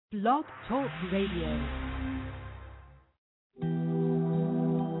Blog Talk Radio.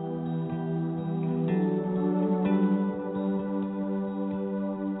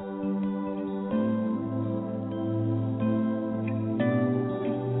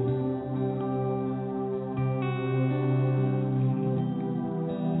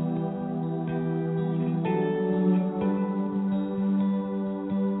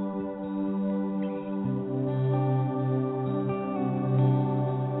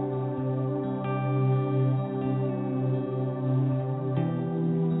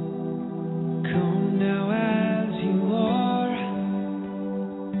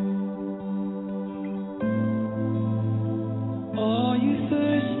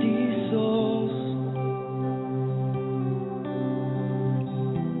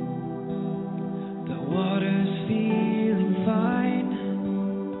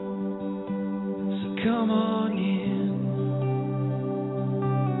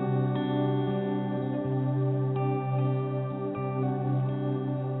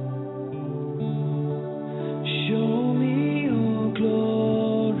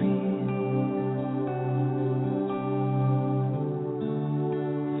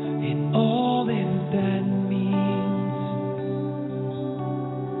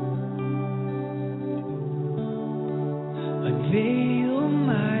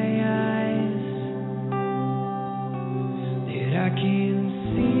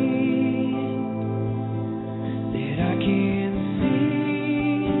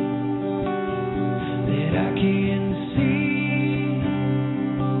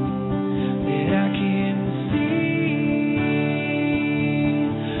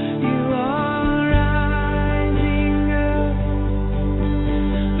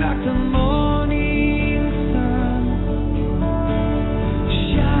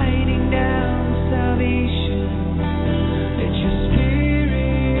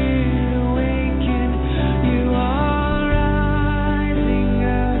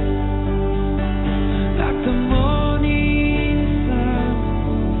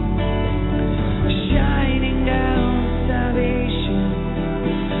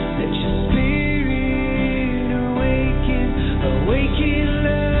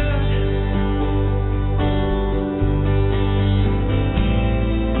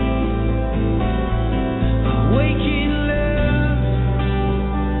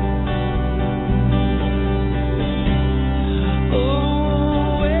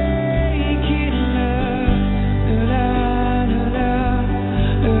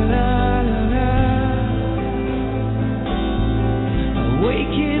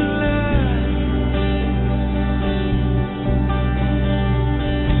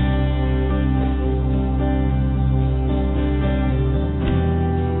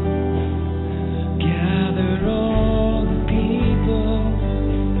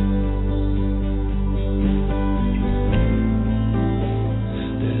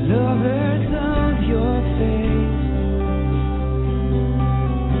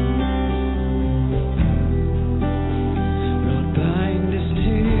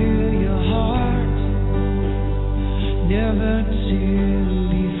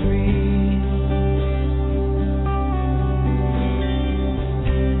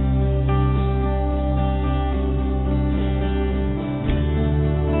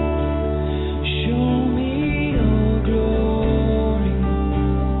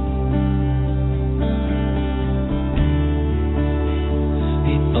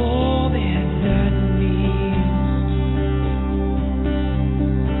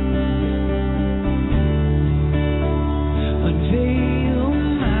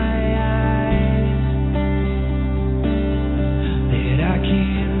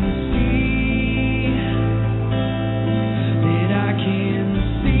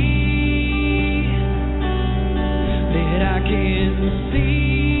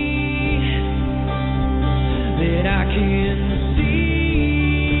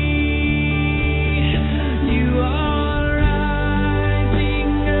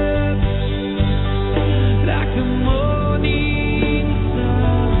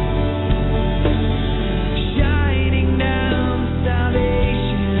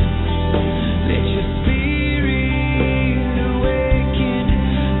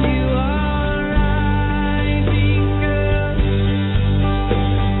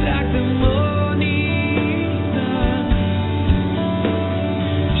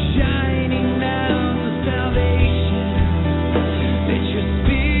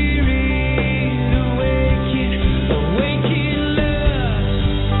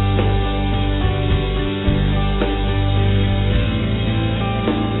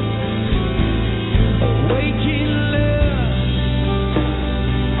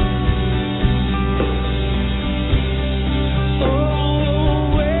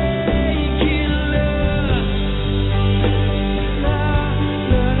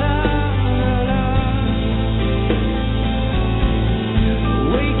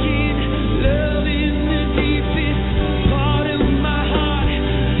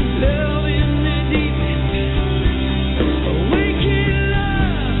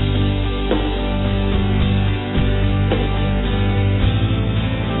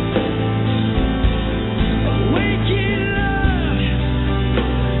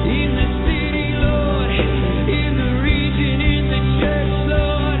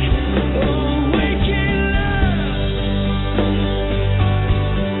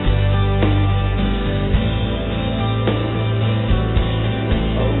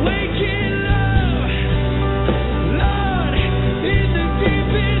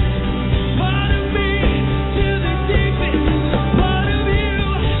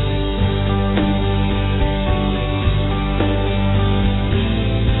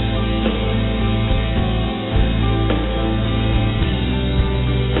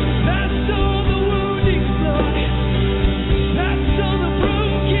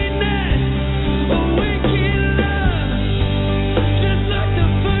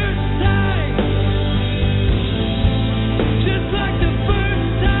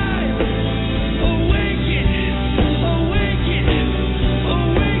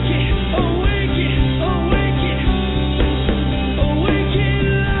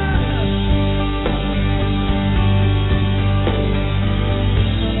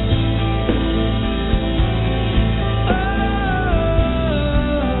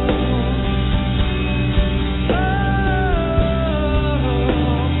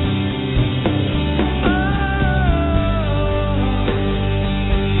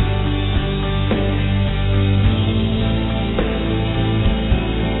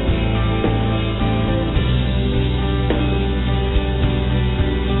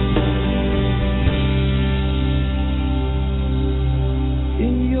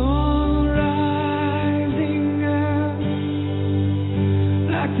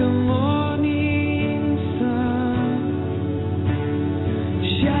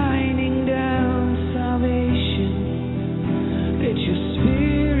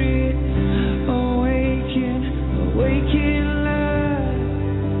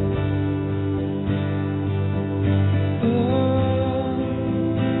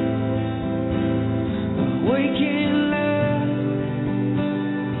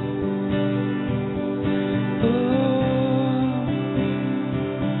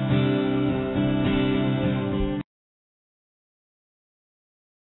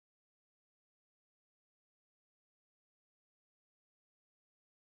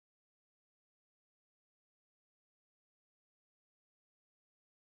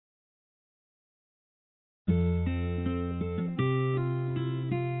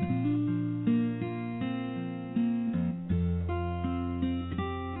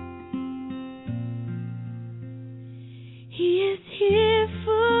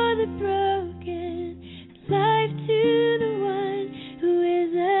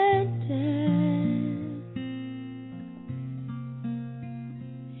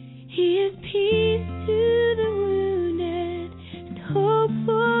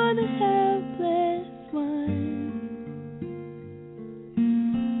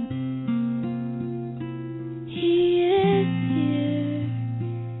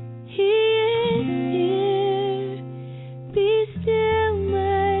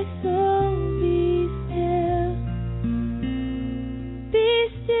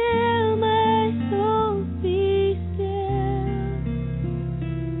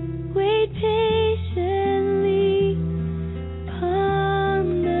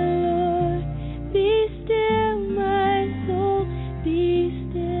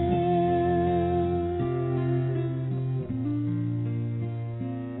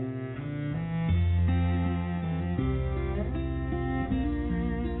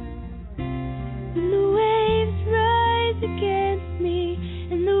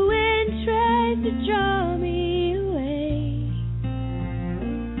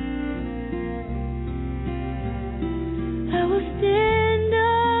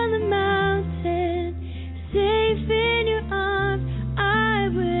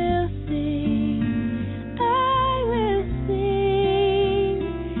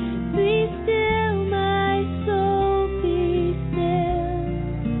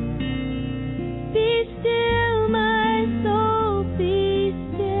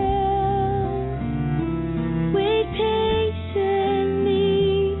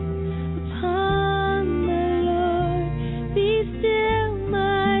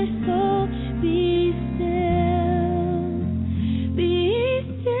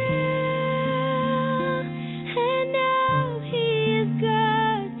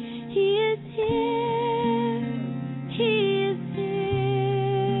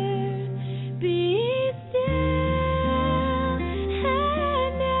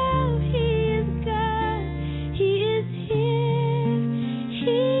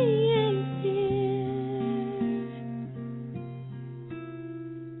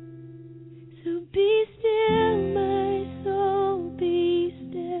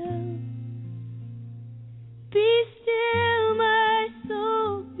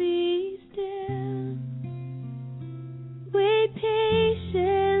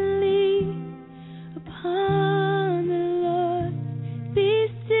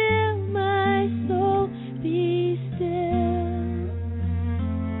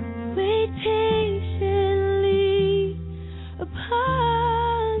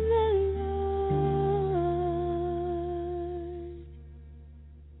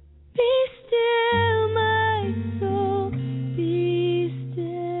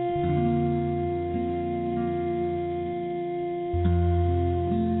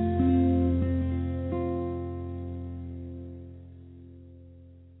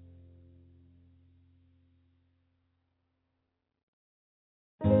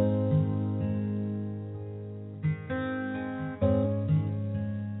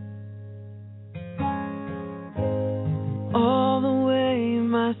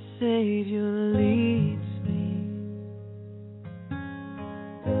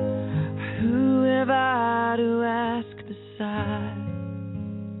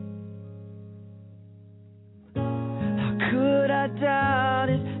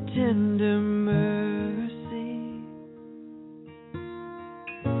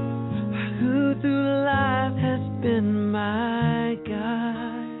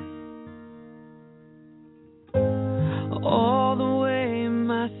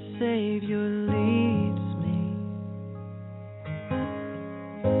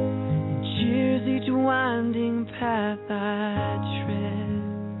 winding path I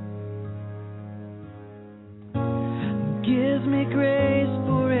tread. gives me grace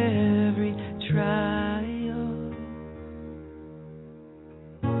for every trial,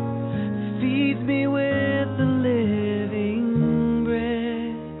 feeds me with the living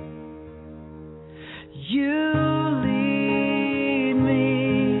bread. You lead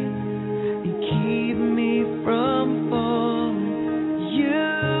me and keep me from falling.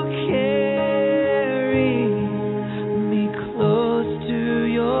 You carry me close to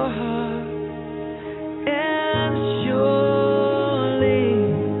your heart, and surely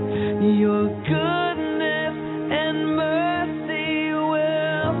your goodness and mercy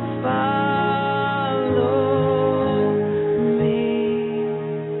will follow me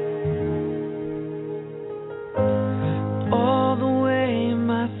all the way.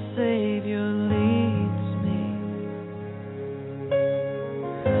 My Savior leads me,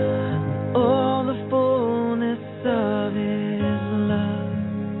 all the fullness of His love,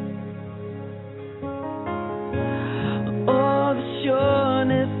 all the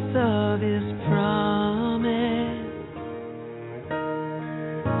sureness of His promise,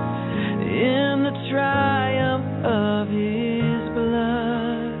 in the triumph of His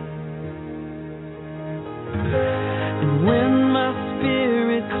blood. And when my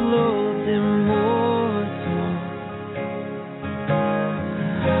spirit clothes immortal,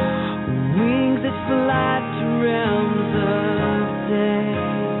 wings that fly to realms of day,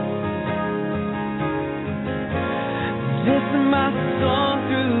 this is my song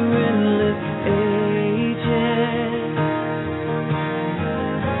through endless ages.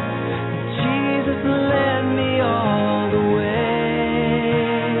 Jesus led me all the way.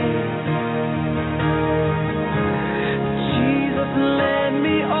 Jesus led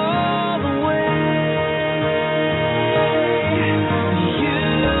me all the way. You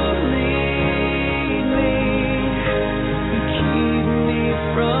lead me, you keep me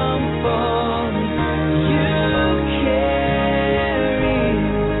from falling. You carry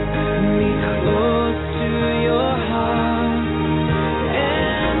me close to your heart,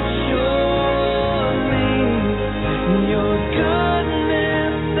 and surely your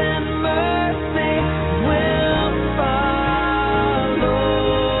goodness and mercy will follow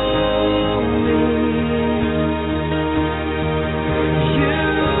me. You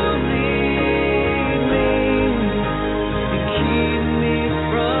lead me, you keep me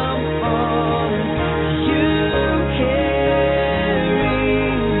from falling. You carry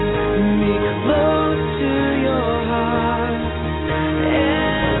me close to your heart,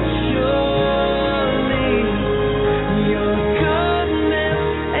 and surely your goodness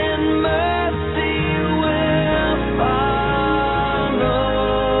and mercy will follow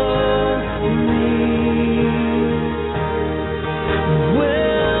me.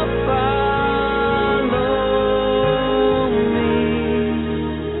 Will follow me.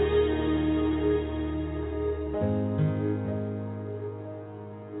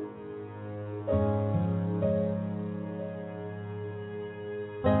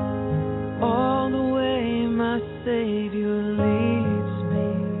 All the way my Savior leads me,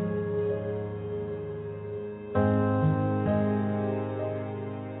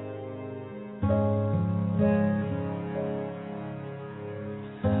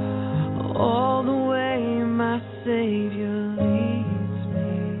 all the way my Savior leads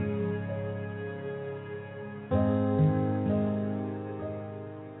me.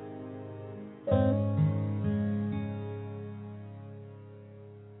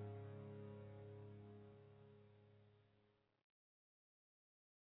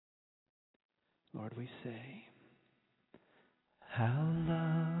 Lord, we say, how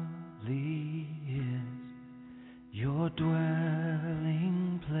lovely is your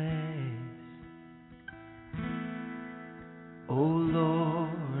dwelling place, O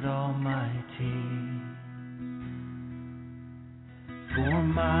Lord Almighty. For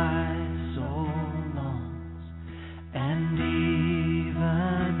my soul longs and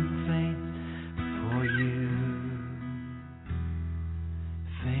even faints for you,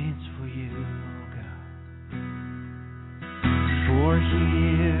 faints for you, O God. For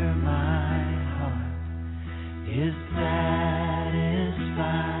here my heart is satisfied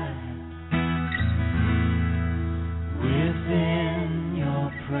within your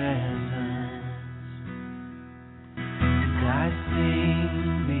presence, and I sing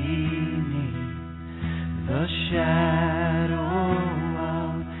beneath the shadow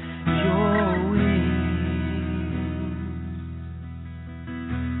of your wings.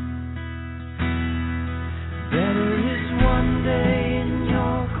 Better is one day in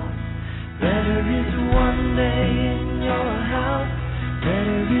your courts, better is one day in your house,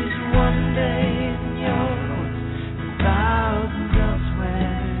 better is one day in your courts than thousands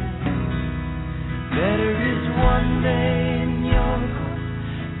elsewhere. Better is one day in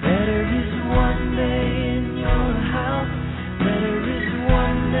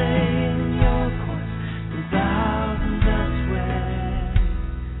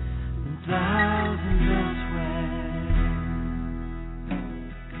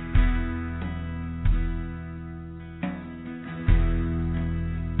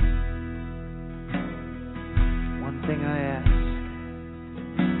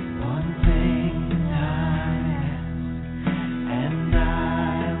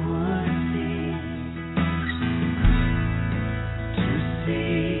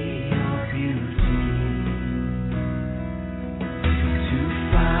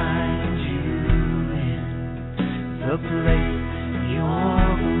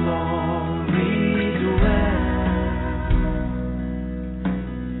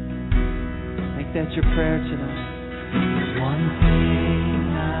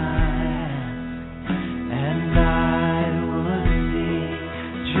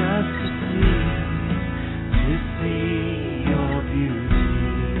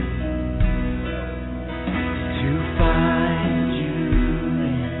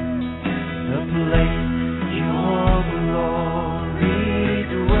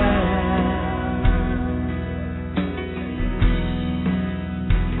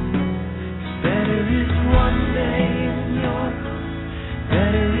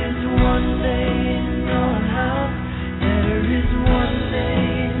one day in your house. Better is one day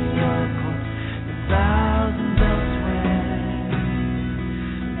in your court than thousands elsewhere.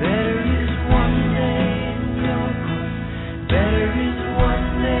 Better is one day in your court. Better is one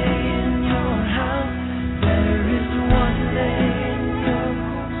day in your house. Better is one day in your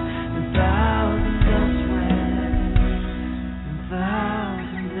court than thousands elsewhere. Than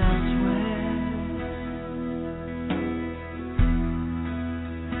thousands elsewhere.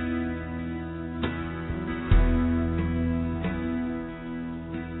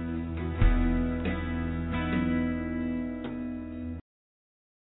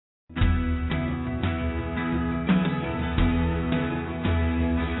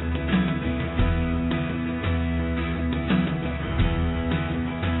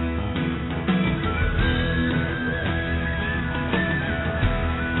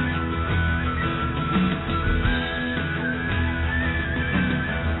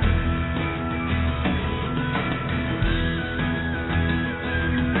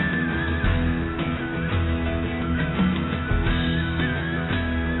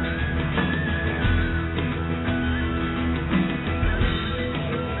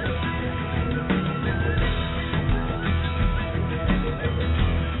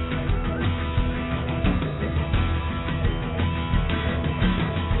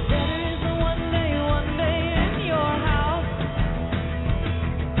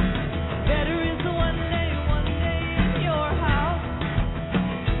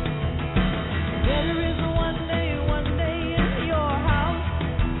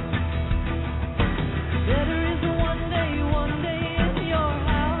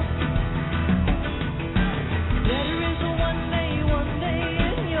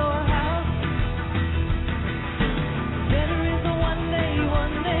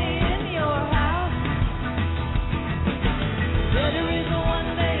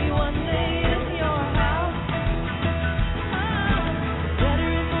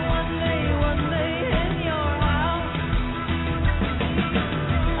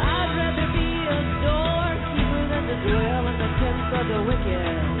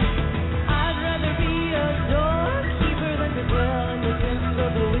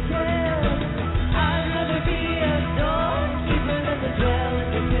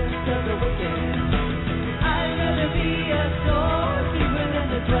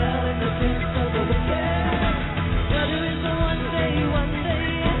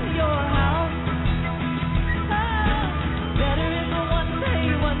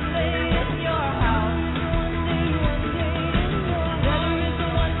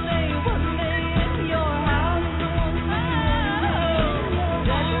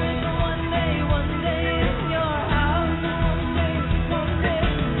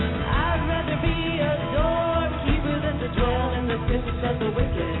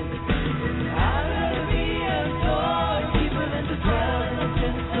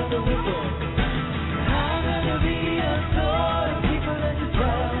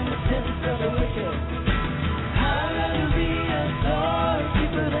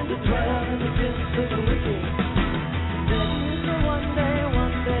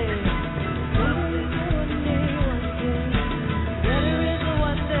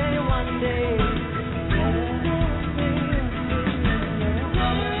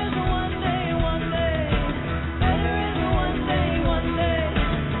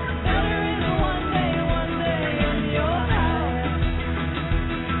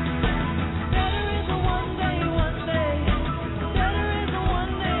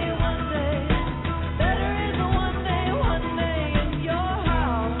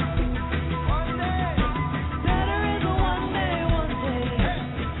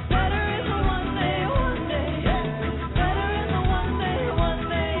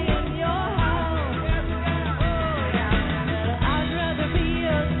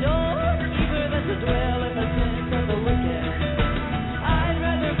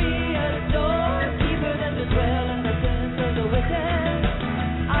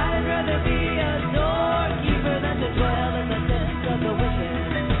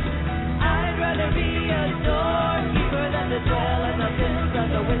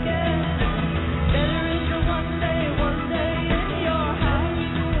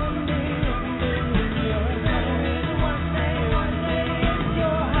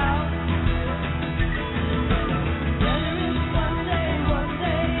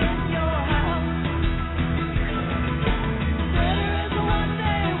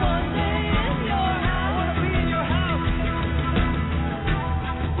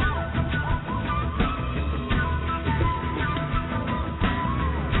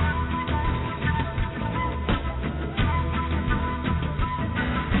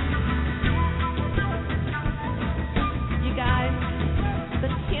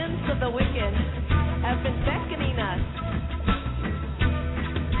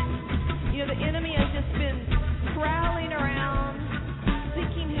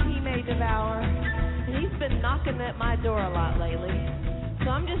 knocking at my door a lot lately. So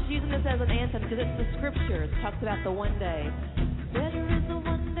I'm just using this as an anthem because it's the scripture. It talks about the one day. Better is the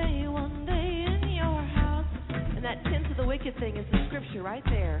one day in your house. And that tenth of the wicked thing is the scripture right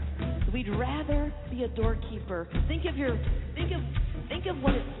there. So we'd rather be a doorkeeper. Think of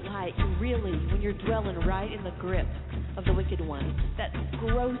what it's like really when you're dwelling right in the grip of the wicked one. That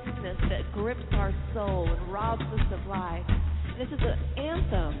grossness that grips our soul and robs us of life. This is an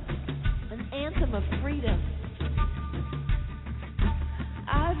anthem of freedom.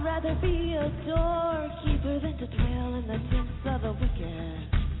 I'd rather be a doorkeeper than to dwell in the tents of the wicked.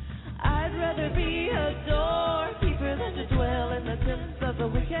 I'd rather be a doorkeeper than to dwell in the tents of the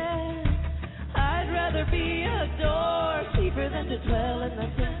wicked. I'd rather be a doorkeeper than to dwell in the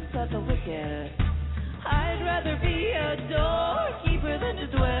tents of the wicked. I'd rather be a doorkeeper than to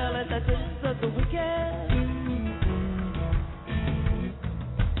dwell in the tents of the wicked.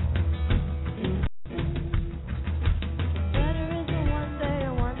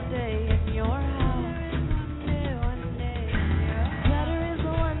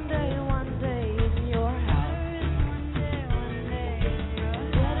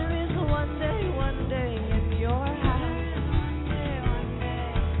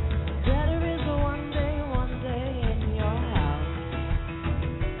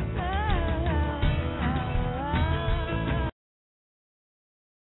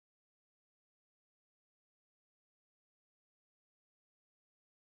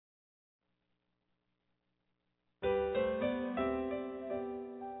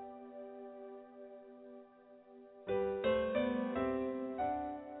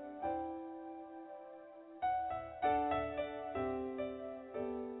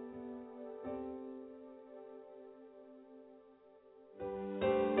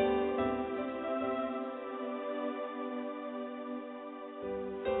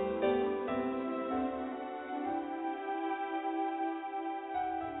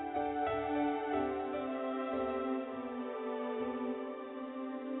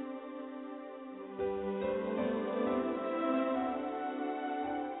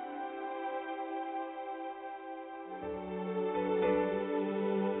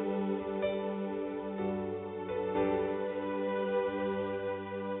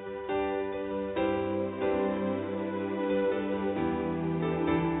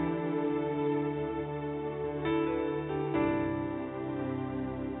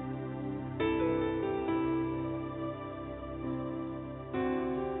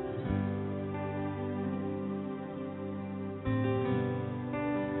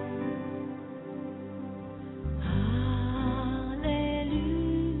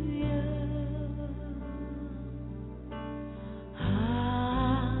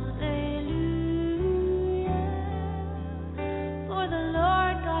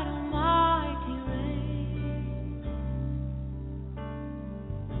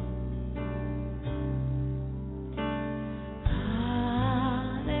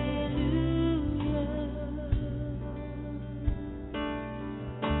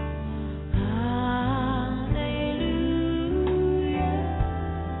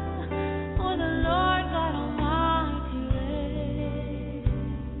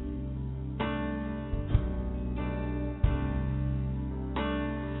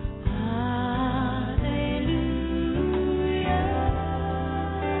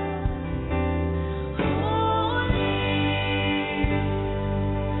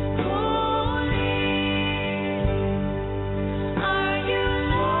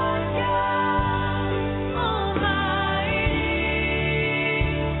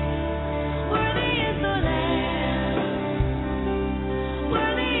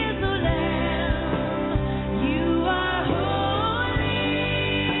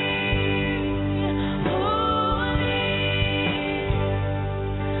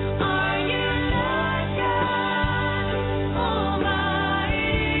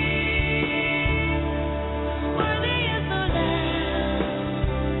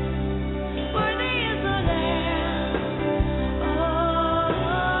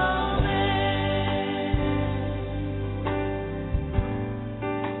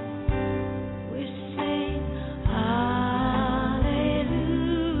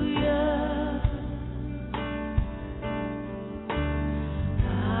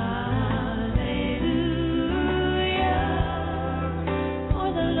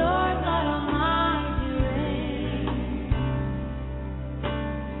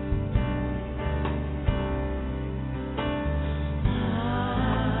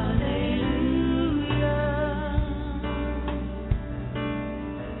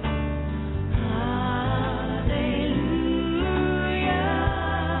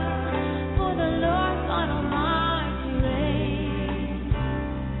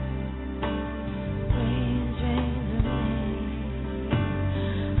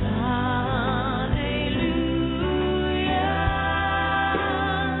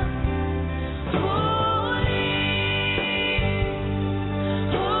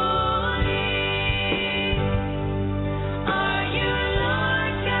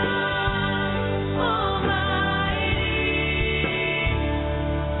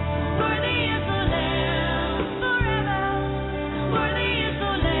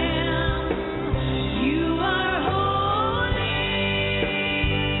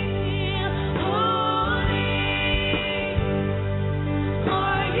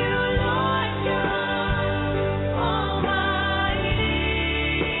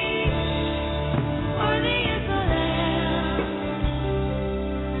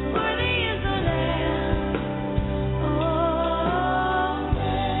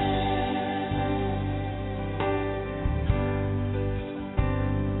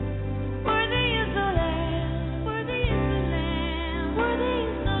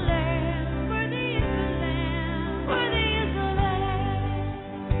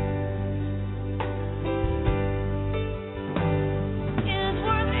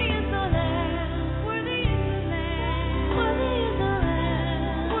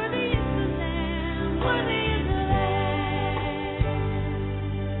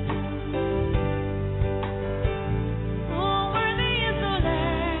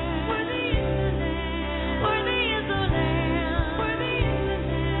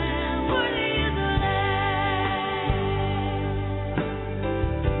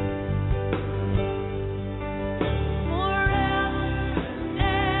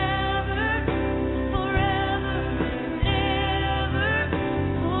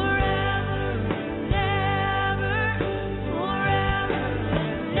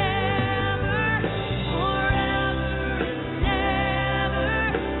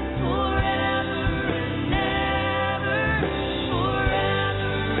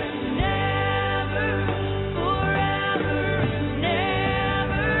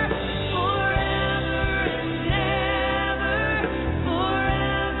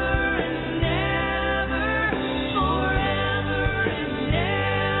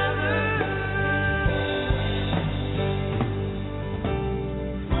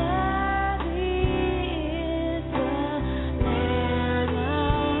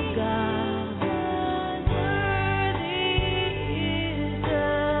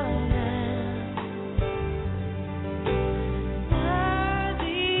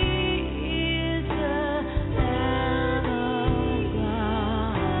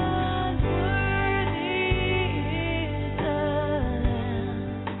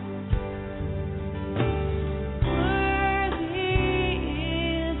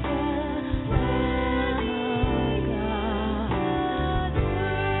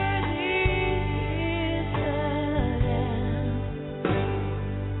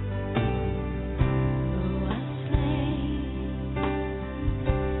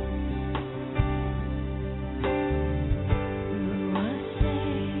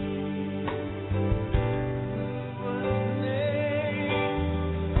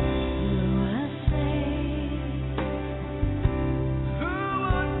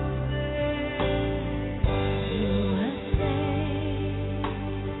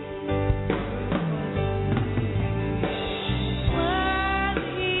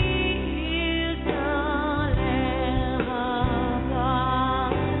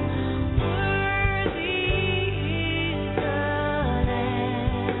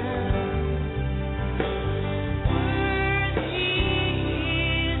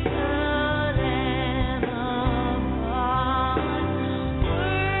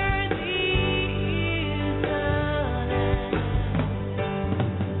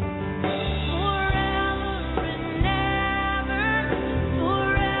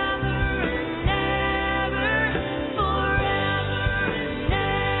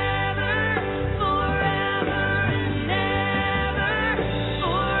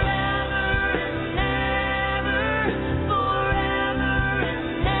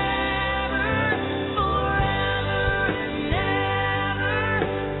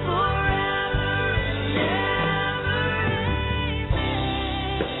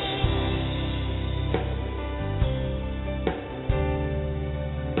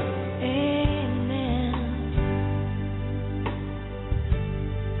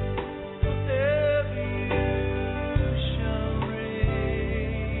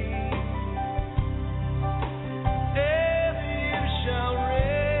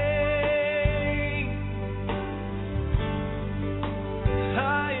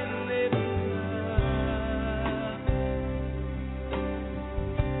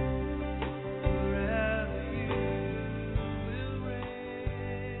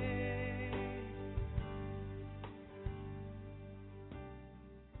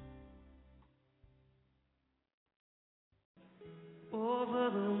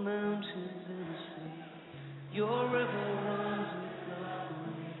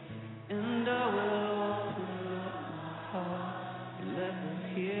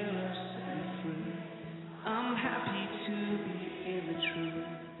 hear us set me free. I'm happy to be in the truth,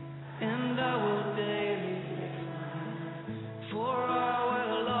 and I will daily lift my hand, for I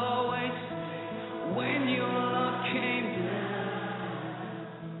will always say, when your love came down,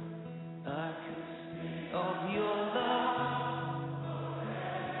 I could sing of your love.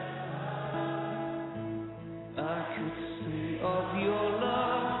 I could sing of your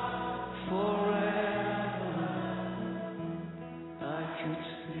love forever. I could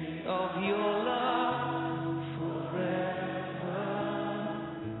sing of your love forever.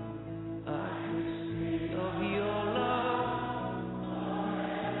 I could sing of your love.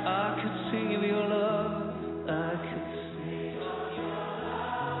 I could sing of your love. I could sing of your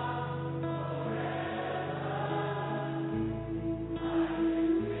love forever.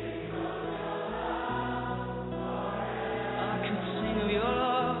 I could sing of your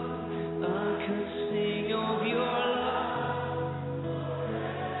love. I could sing of your love.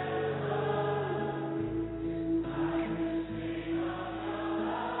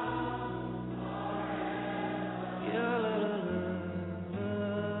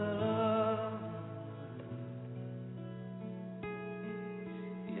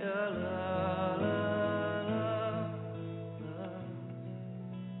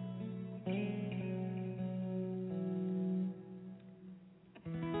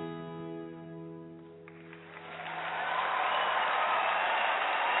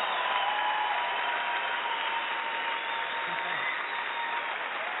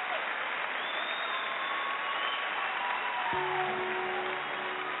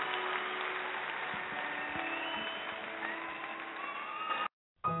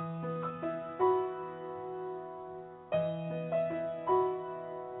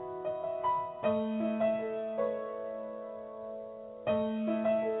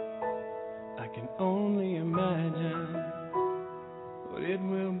 I can only imagine what it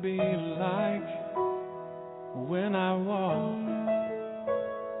will be like when I walk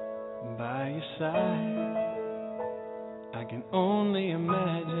by your side. I can only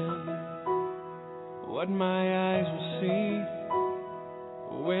imagine what my eyes will see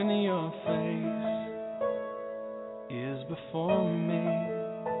when your face is before me.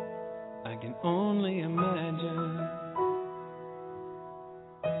 I can only imagine.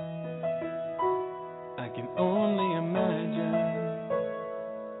 I can only imagine.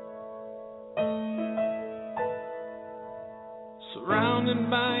 Surrounded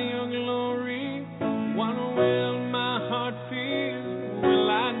by your glory, what will my heart feel? Will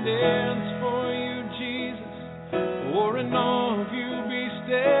I dance for you, Jesus? Or in awe of you be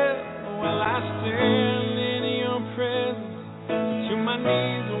still? Will I stand in your presence? To my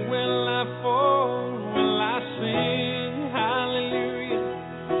knees will I fall? Will I sing hallelujah?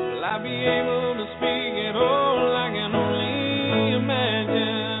 Will I be able to speak at all? I can only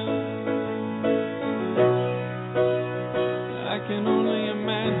imagine. I can only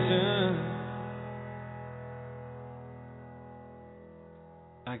imagine.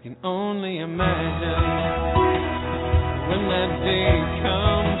 I can only imagine when that day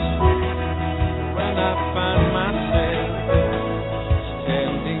comes, when I find myself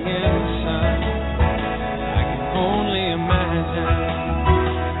standing inside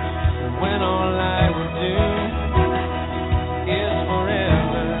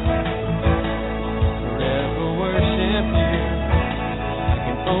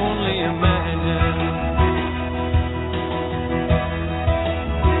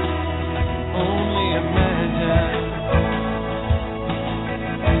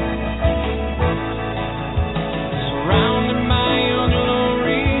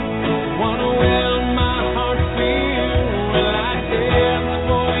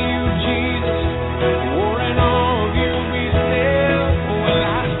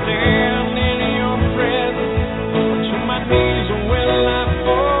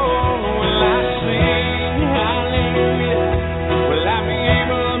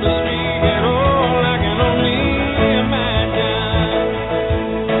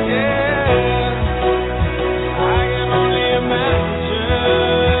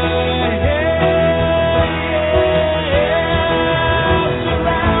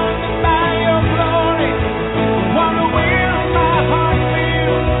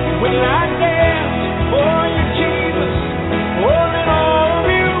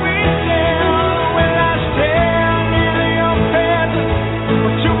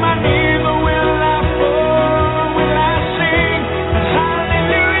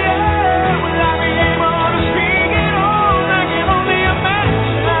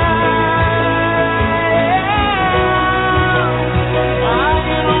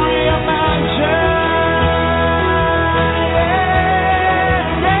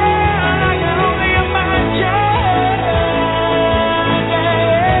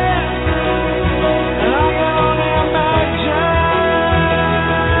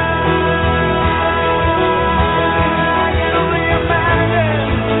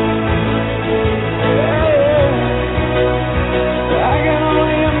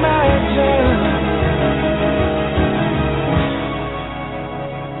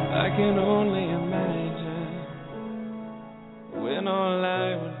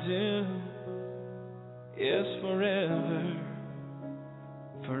do is forever,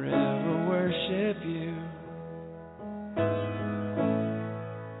 forever worship you.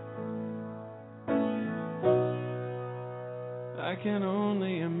 I can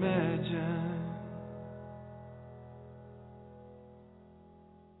only imagine.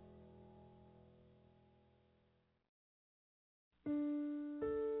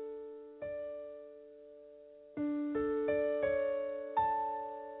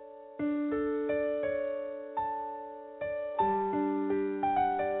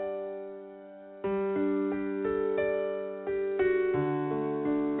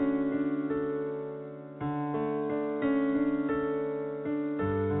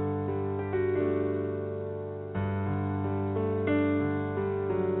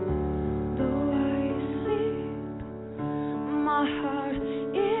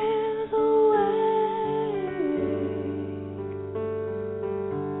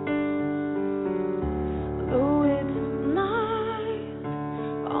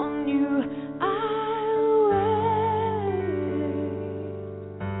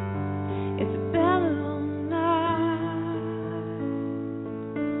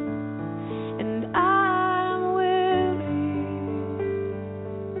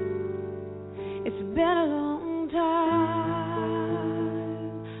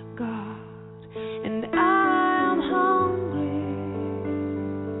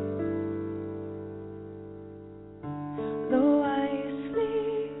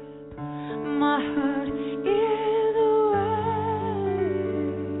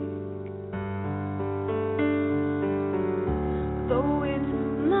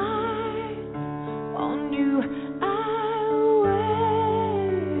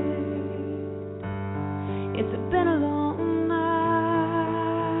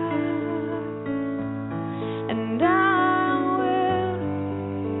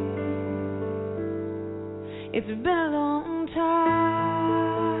 It's been a long time,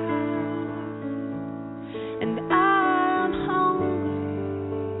 and I'm hungry,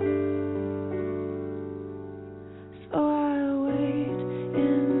 so I'll wait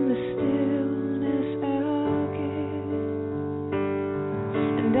in the stillness again,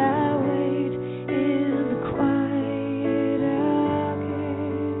 and I'll wait in the quiet again.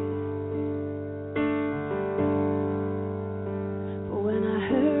 For when I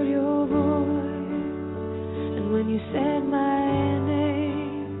heard your voice, when you said my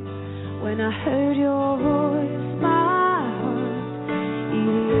name, when I heard your voice, my heart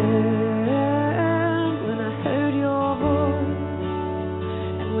yearned. When I heard your voice,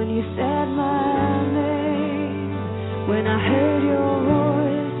 and when you said my name, when I heard your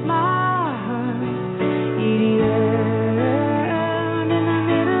voice, my heart yearned. In the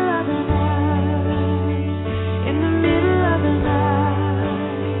middle of the night, in the middle of the night,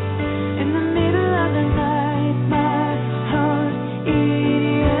 in the middle of the night.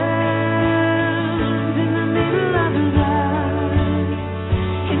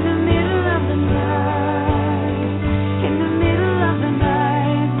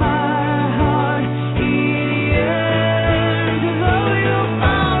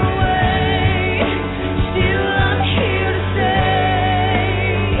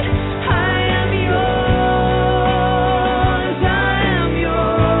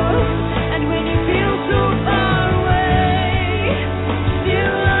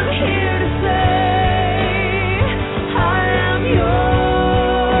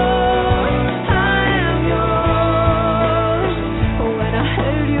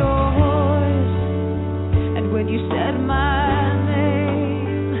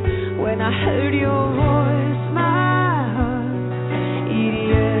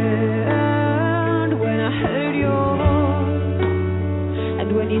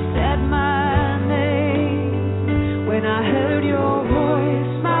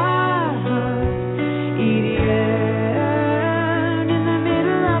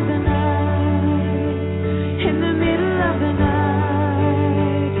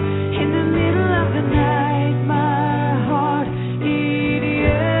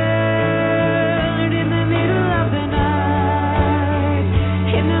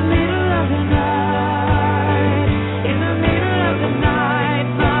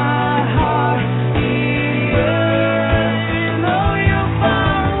 Oh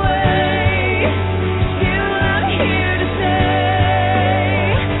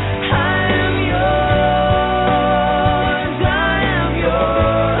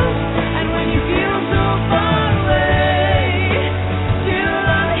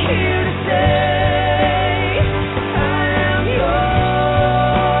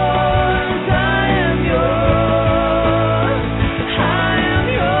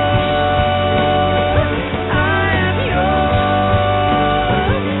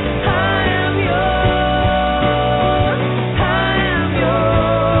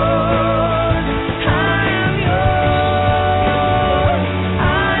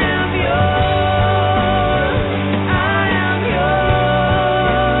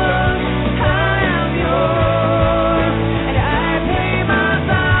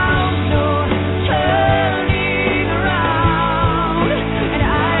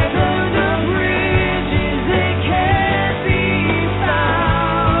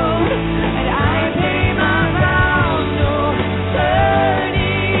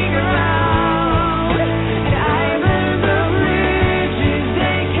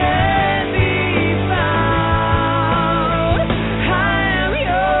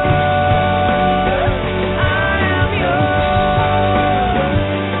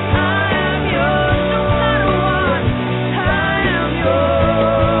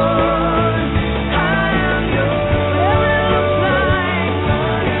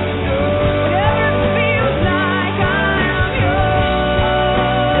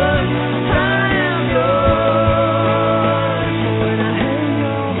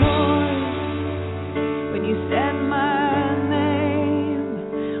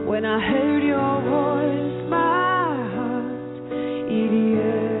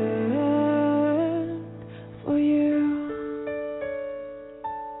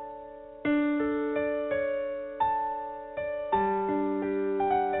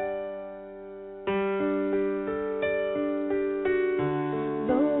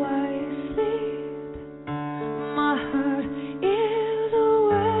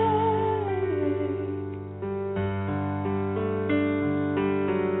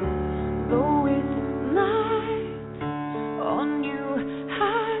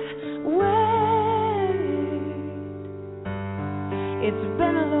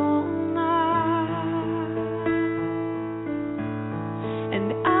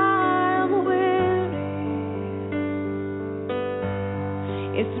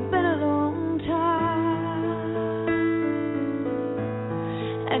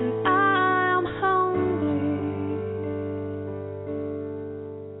and I'm hungry.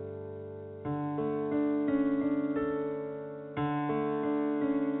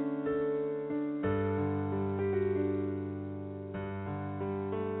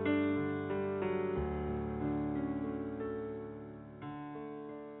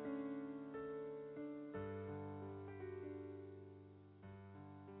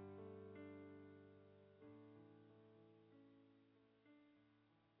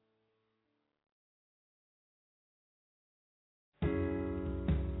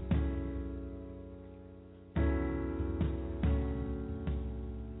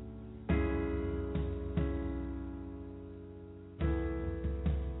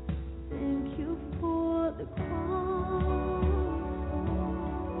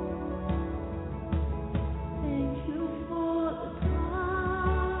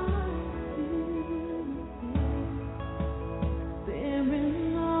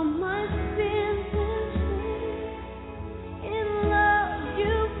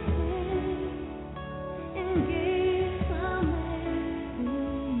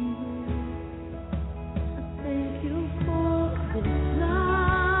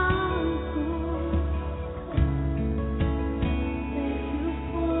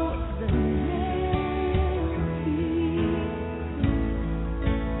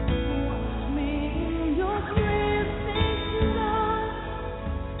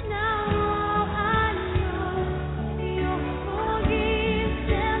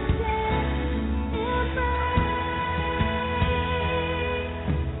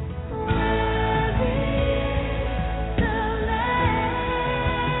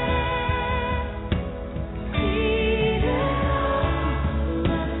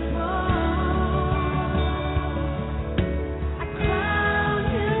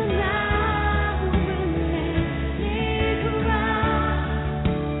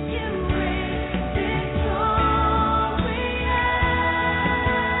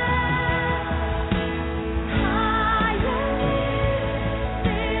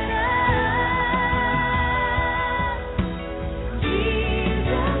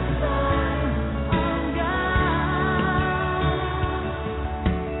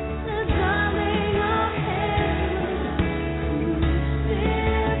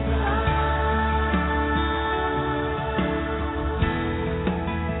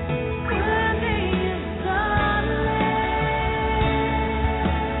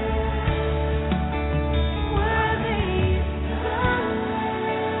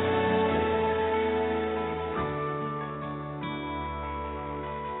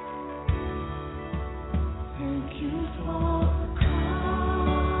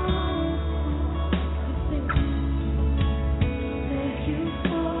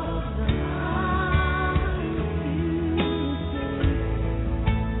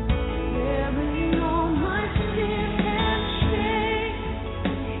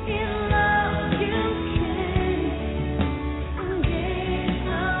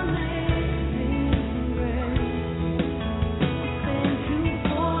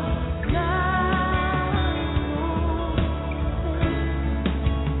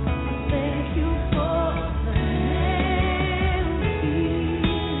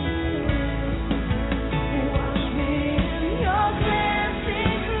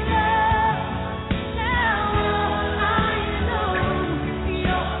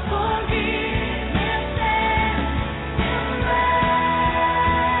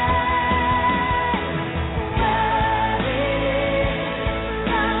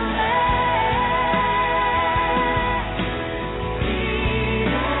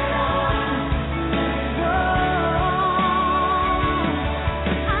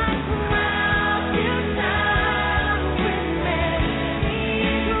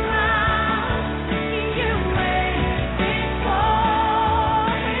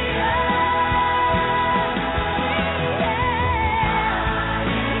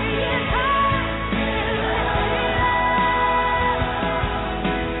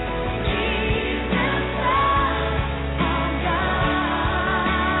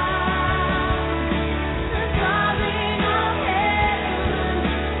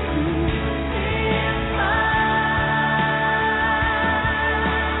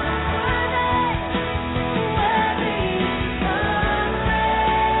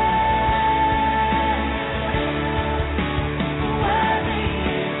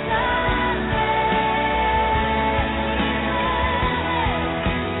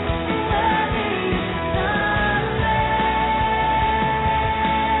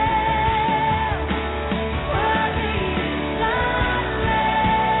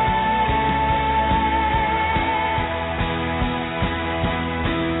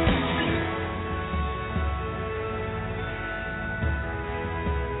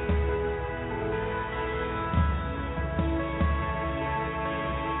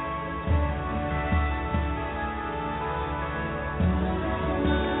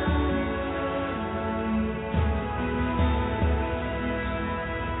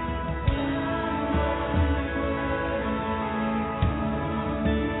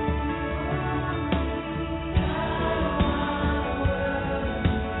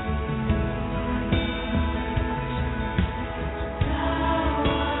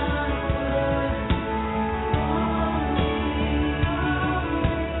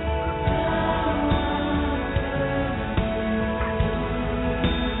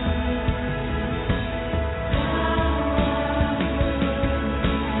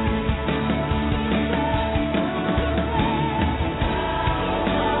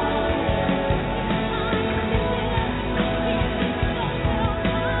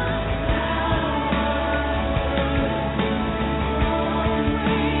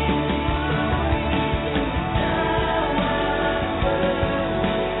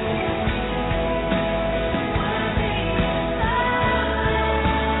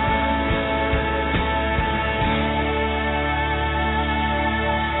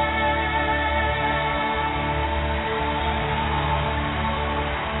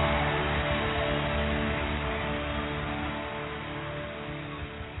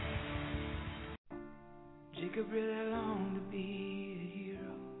 Jacob really longed to be a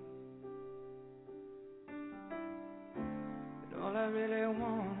hero, but all I really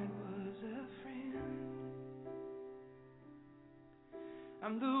wanted was a friend.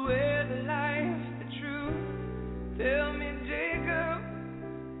 I'm the way, the life, the truth. Tell me, Jacob,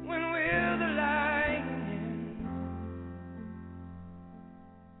 when will the lying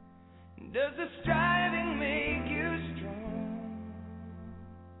end? Does the striving make you strong?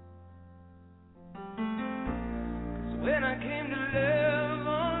 'Cause when I came to love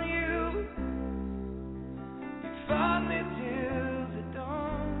on you, you fought me till the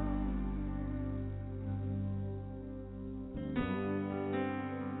dawn.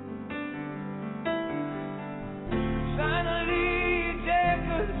 Finally,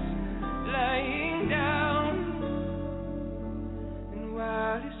 Jacob's lying down, and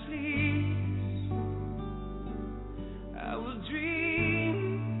while he sleeps, I will dream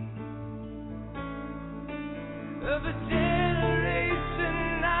of a generation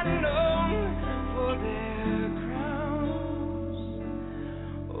not known for their crowns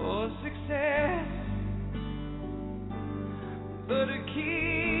or success, but a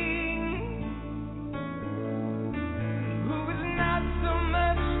king who is not so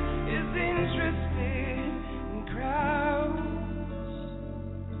much as interested in crowds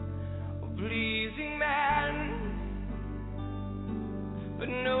or pleasing man, but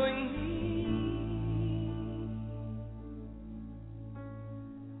knowing me.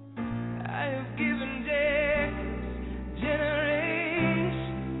 I have given Jacob's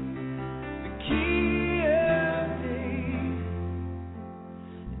generation the key of David.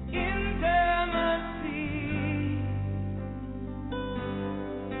 Intimacy.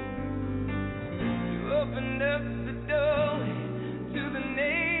 You opened up the door to the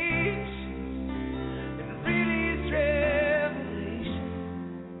nations and released revelation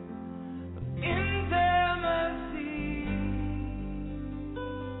of intimacy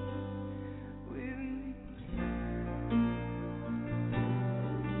with me.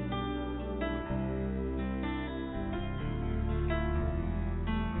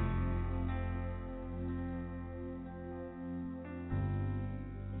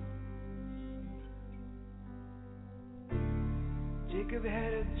 Jacob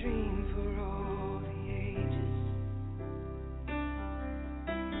had a dream for all the ages.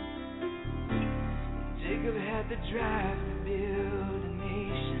 Jacob had the drive to build a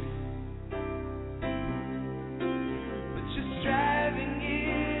nation. But your striving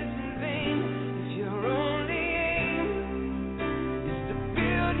is in vain if your only aim is to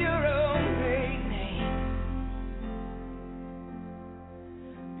build your own great name.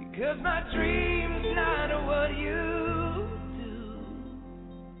 Because my dream's not what you do.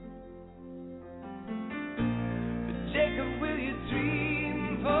 But Jacob, will you dream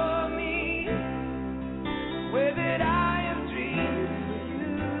for me where that I have dreamed for you?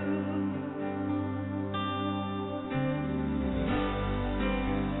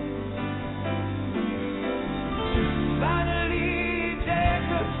 Finally,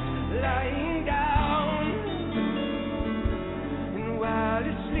 Jacob's lying down, and while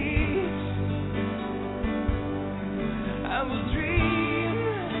he sleeps, I will dream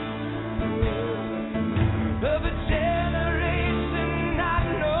of a generation not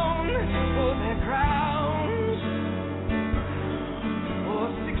known for their crowns or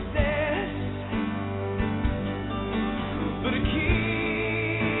success, but a king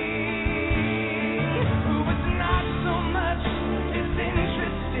who is not so much as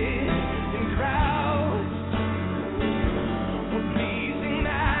interested in crowds or pleasing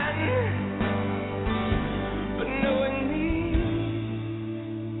man, but knowing me.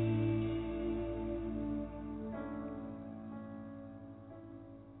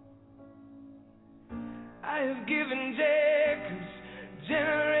 I have given Jacob's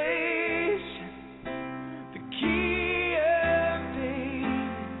generation the key of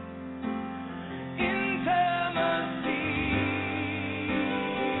David. Intimacy.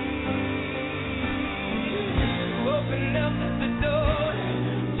 Open up the door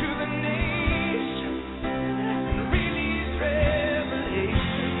to the nations and release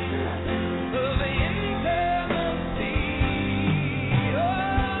revelation of intimacy. Oh,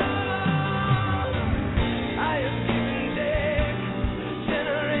 I have given Jacob's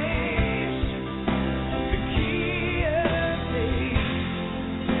generation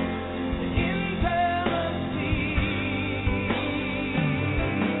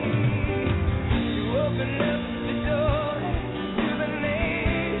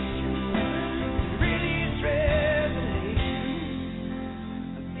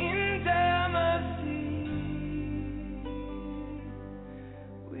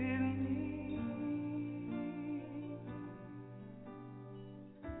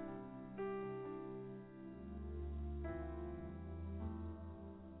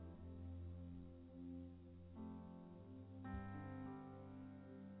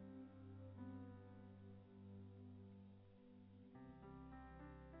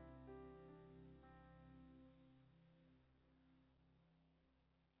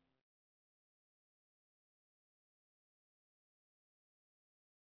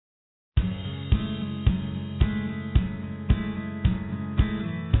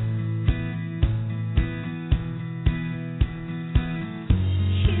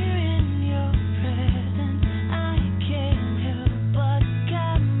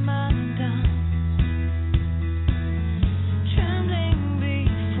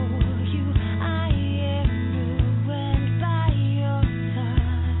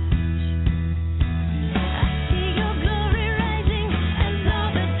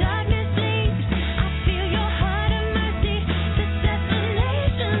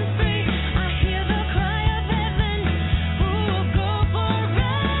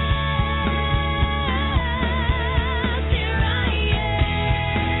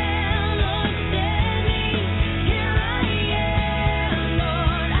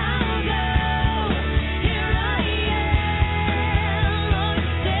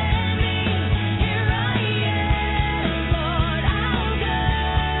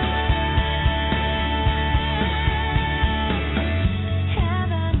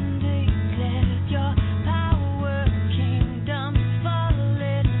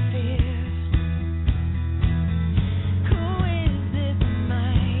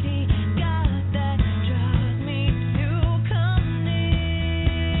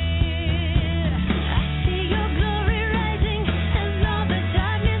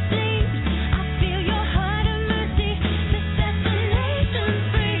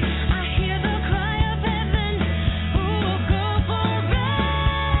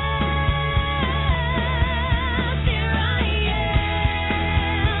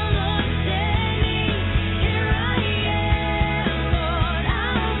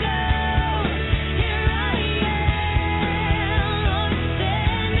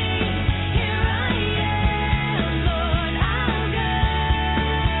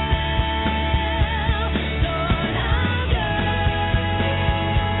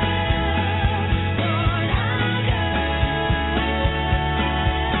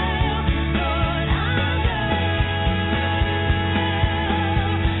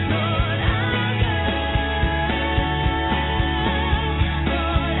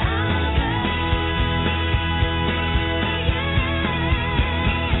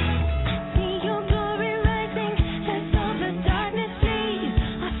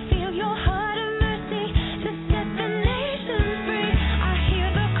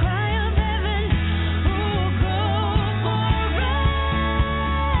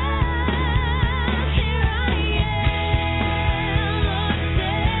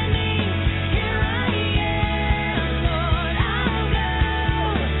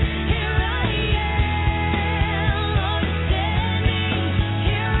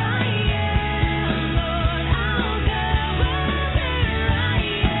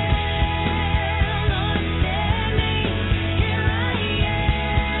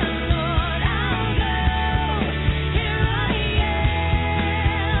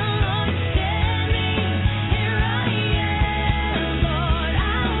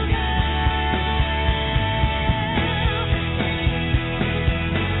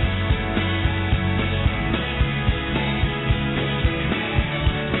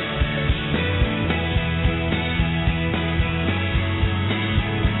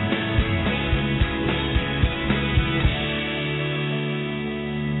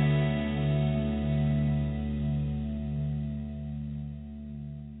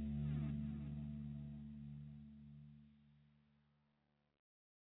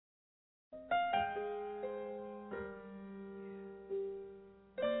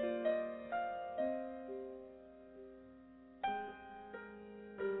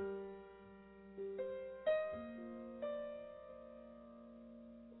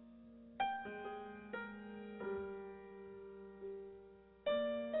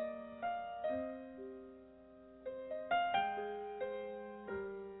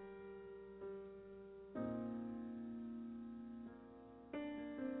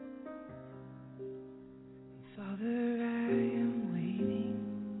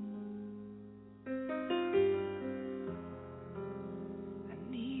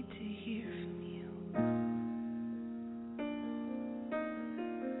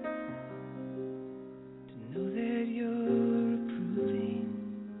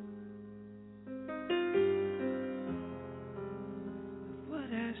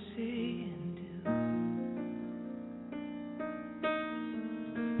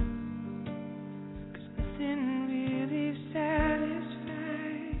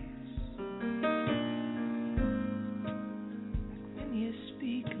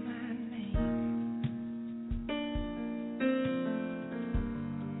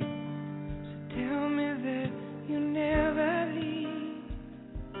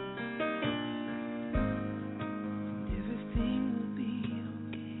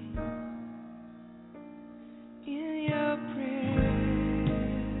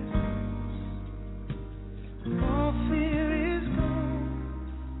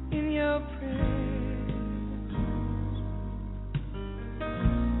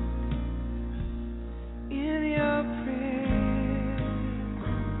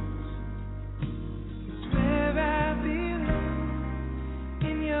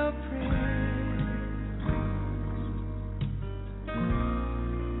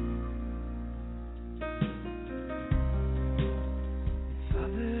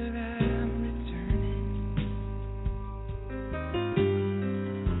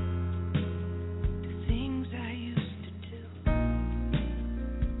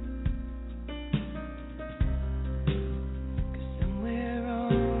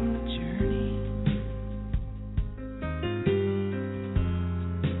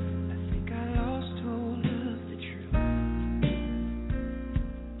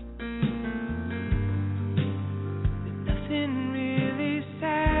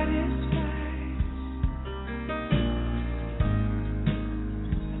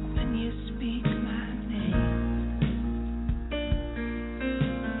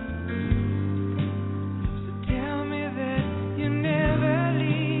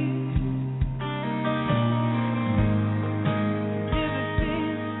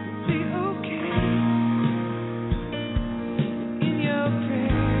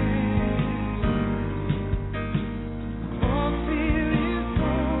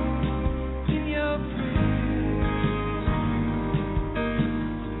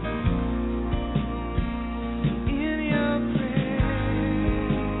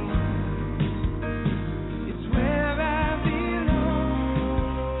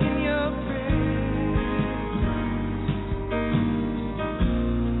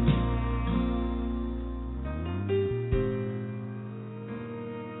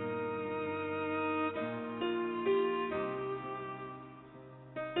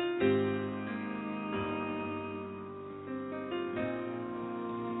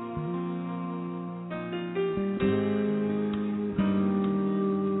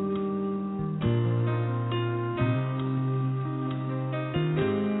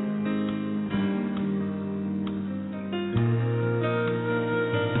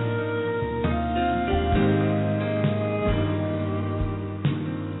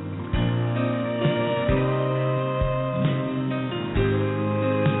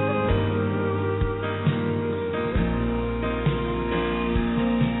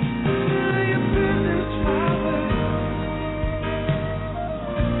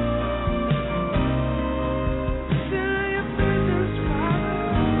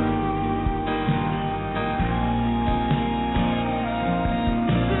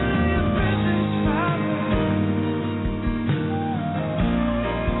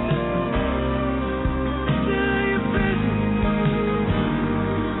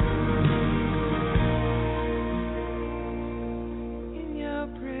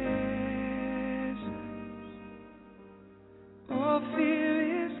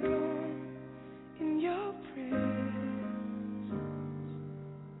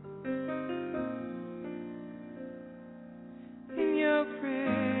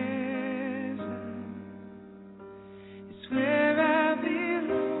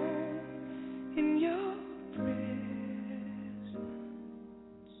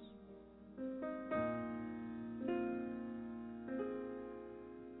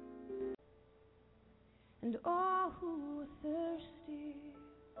and all who are thirsty,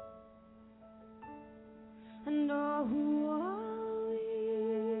 and all who are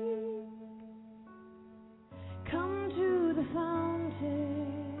weak, come to the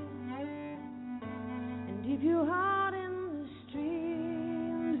fountain and dip your heart in the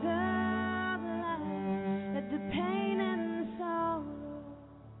streams of life. Let the pain and sorrow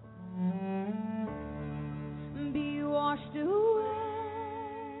be washed away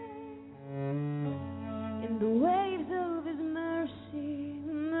in the waves of His mercy,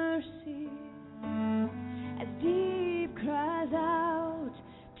 mercy, as deep cries out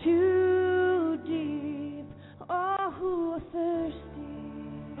to deep. All who are thirsty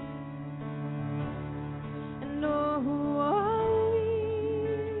and all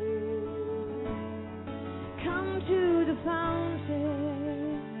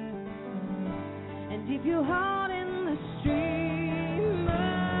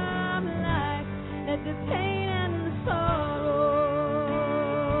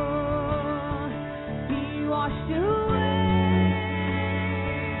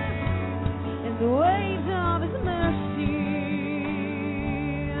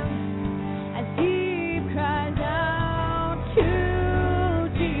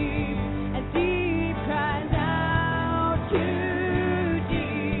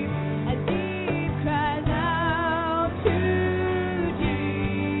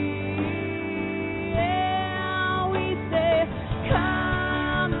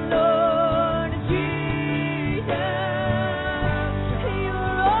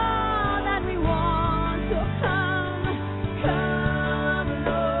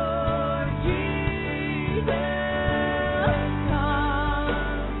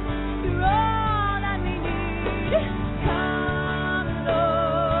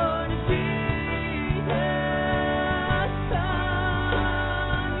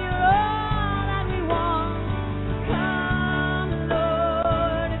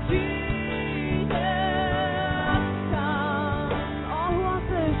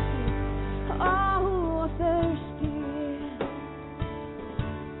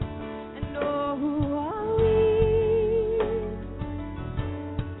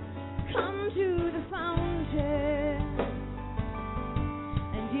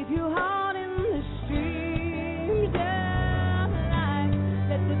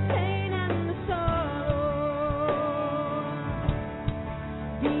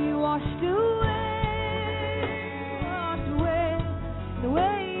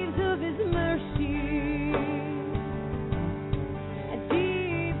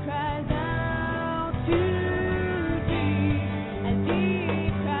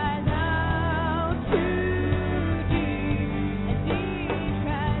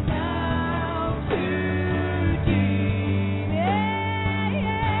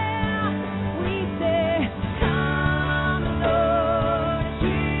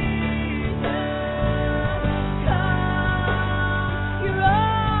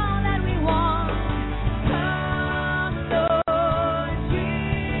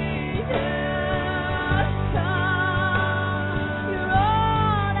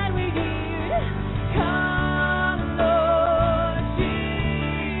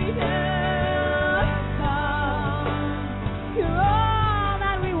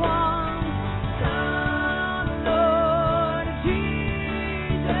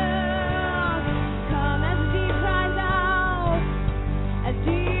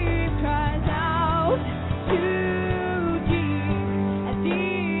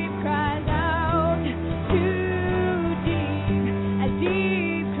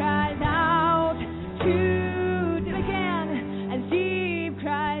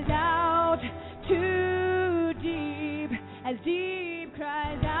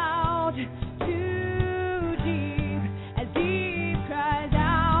Come,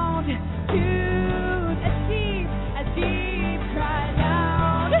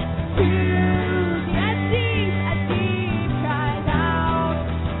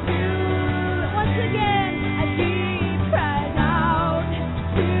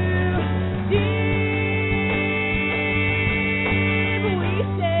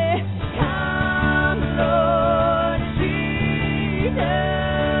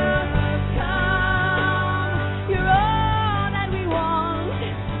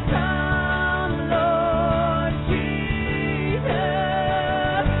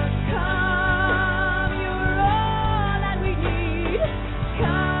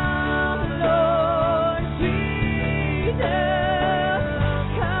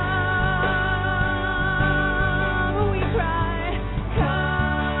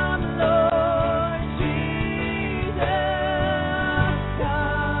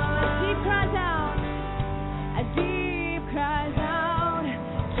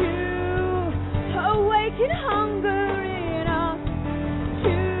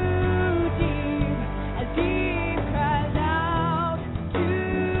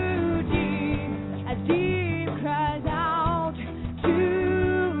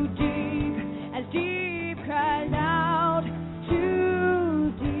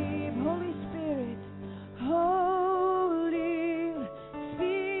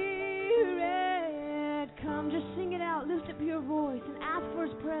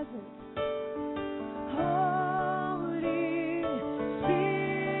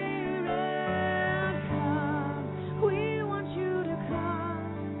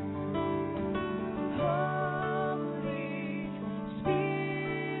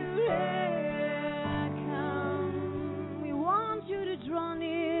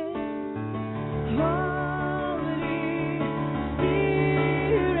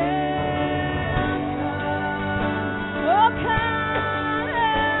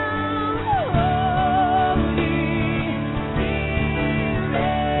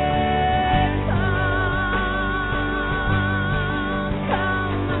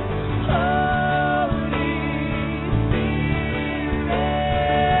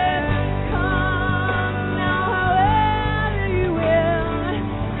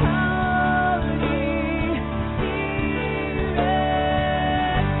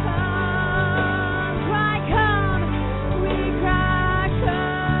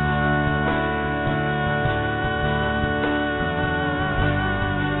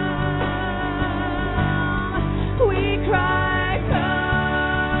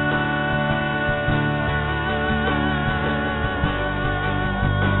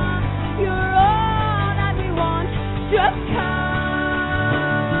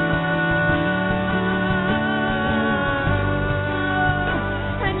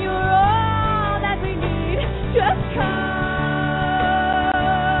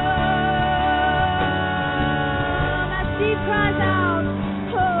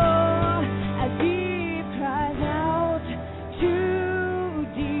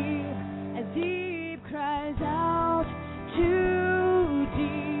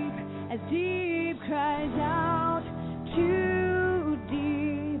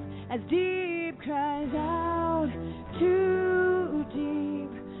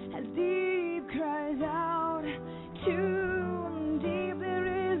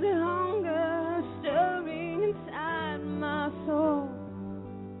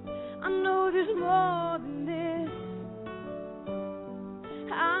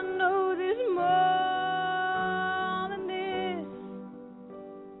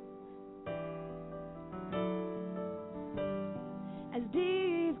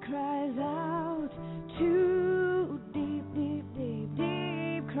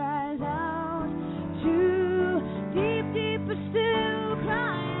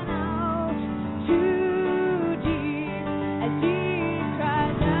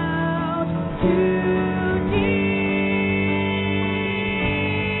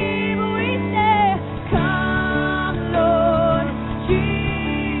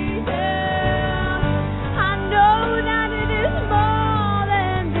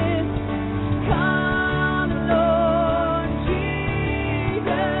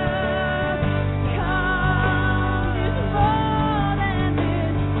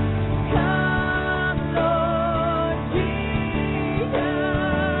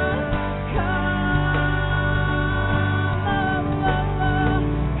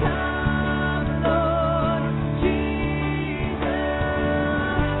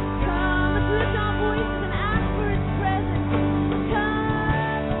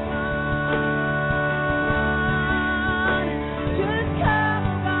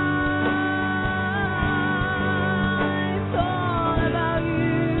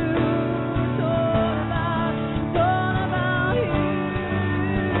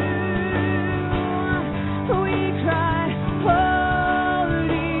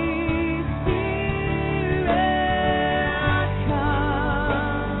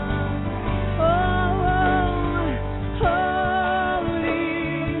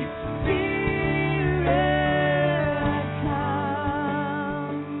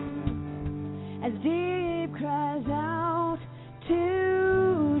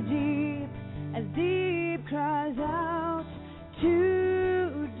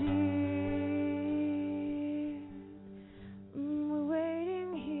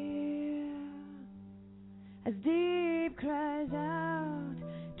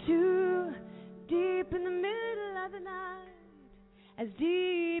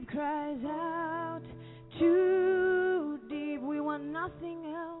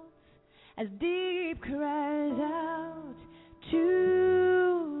 as deep cries out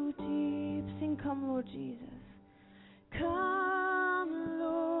to deep. Sing, come, Lord Jesus. Come,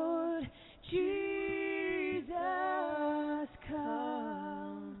 Lord Jesus,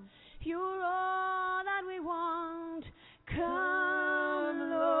 come. You're all that we want. Come,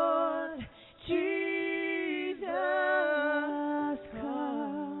 Lord Jesus,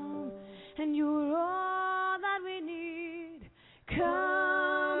 come. And you're all that we need.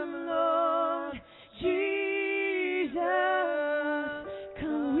 Come, Lord Jesus,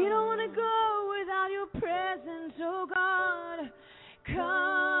 come. We don't want to go without your presence, oh God.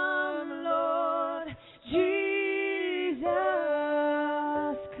 Come, Lord Jesus,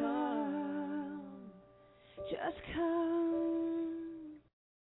 come. Just come.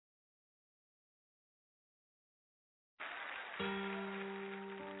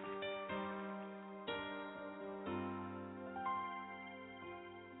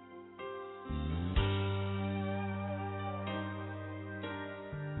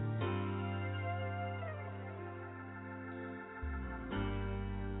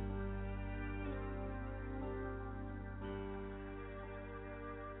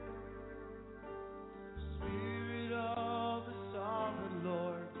 Spirit of the sovereign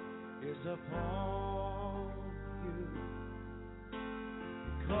Lord is upon you,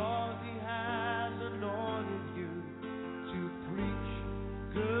 because He has anointed you to preach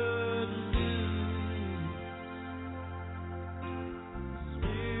good news.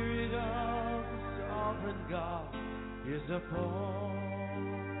 Spirit of the sovereign God is upon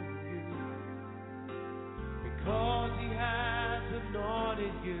you, because He has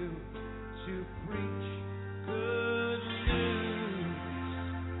anointed you to preach good news.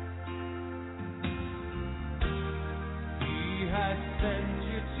 He has sent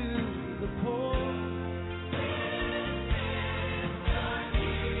you to the poor,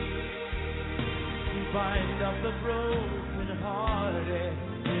 to bind up the brokenhearted,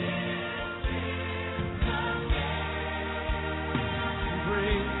 to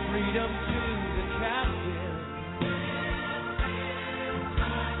bring freedom to the captive,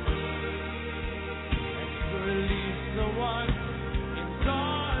 release the one in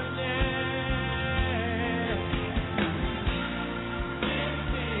darkness.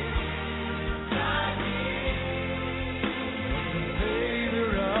 The favor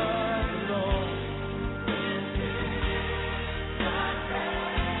of the Lord,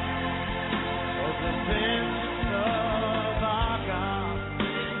 of the vengeance of our God.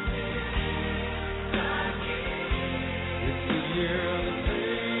 It's the year of the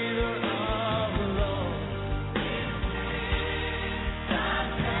favor of the Lord.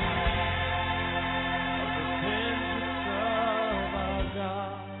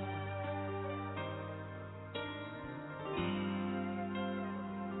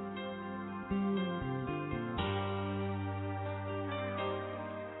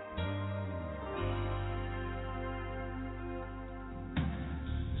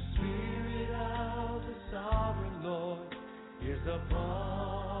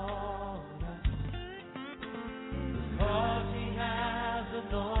 Upon us, because He has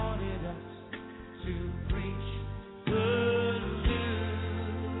anointed us to preach good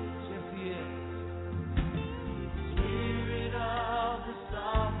news. Yes, He is. Spirit of the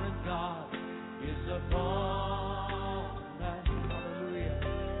sovereign God is upon us. Hallelujah.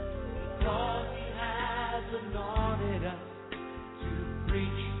 Because He has anointed us to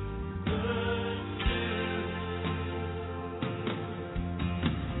preach good news.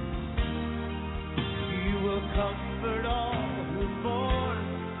 Comfort all who mourn.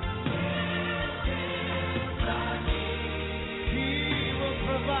 He will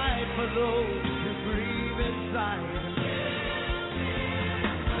provide for those who grieve inside.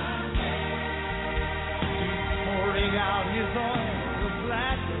 He's pouring out His oil of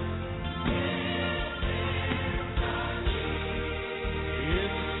gladness.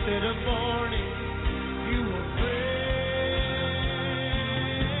 Instead of mourning, you will praise.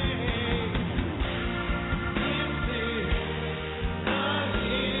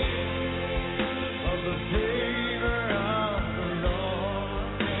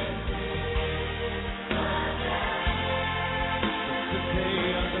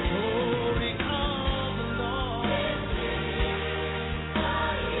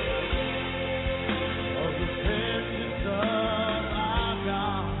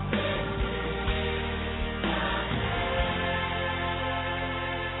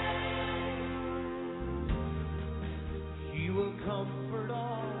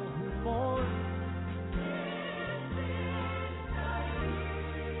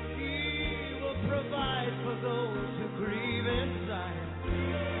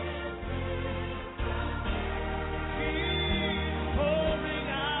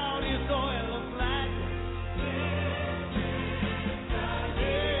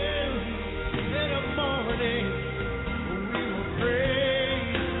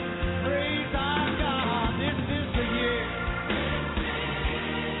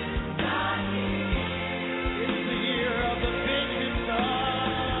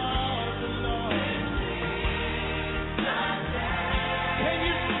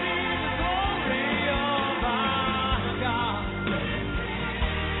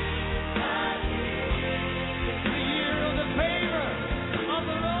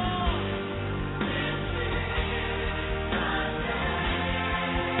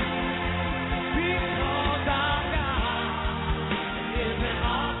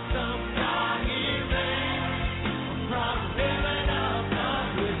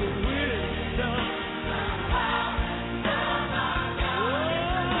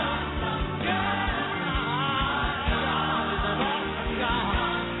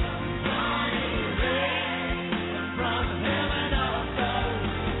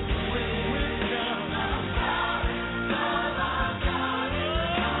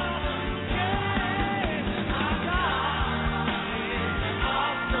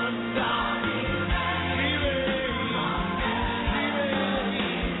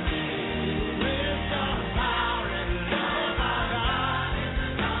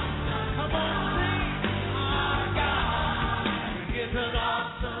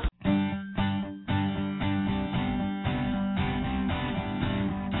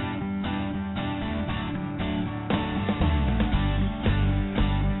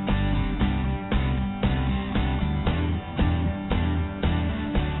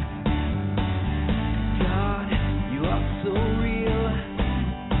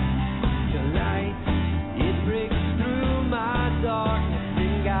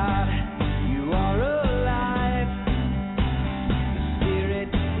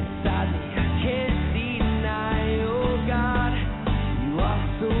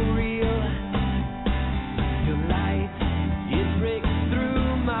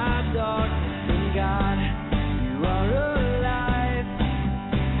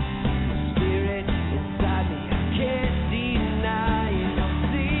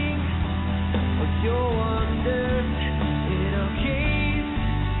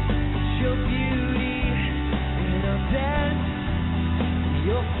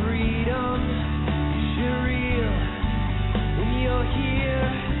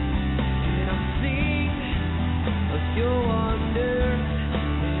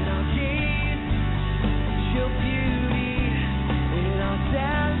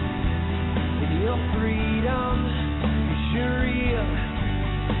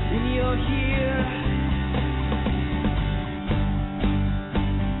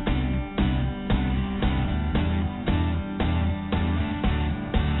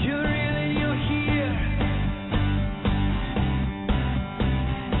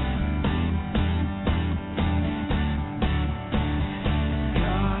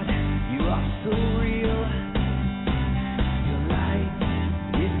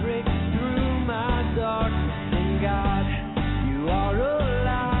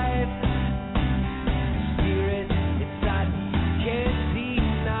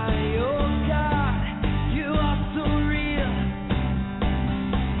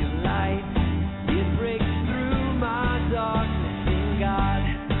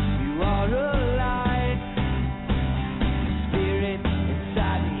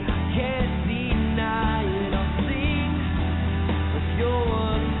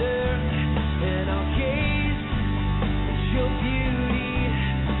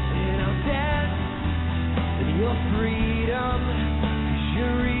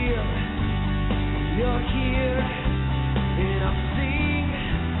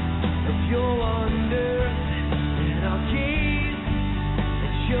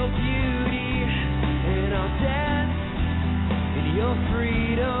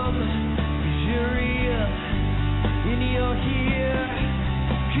 freedom, 'cause you're real, and you're here,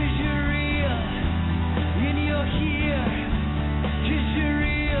 'cause you're real, and you're here, 'cause you're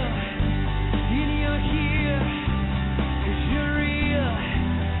real, and you're here, 'cause you're real,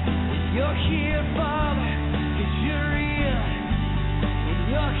 you're here, Father, 'cause you're real, and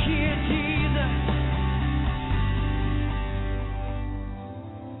you're here, Jesus.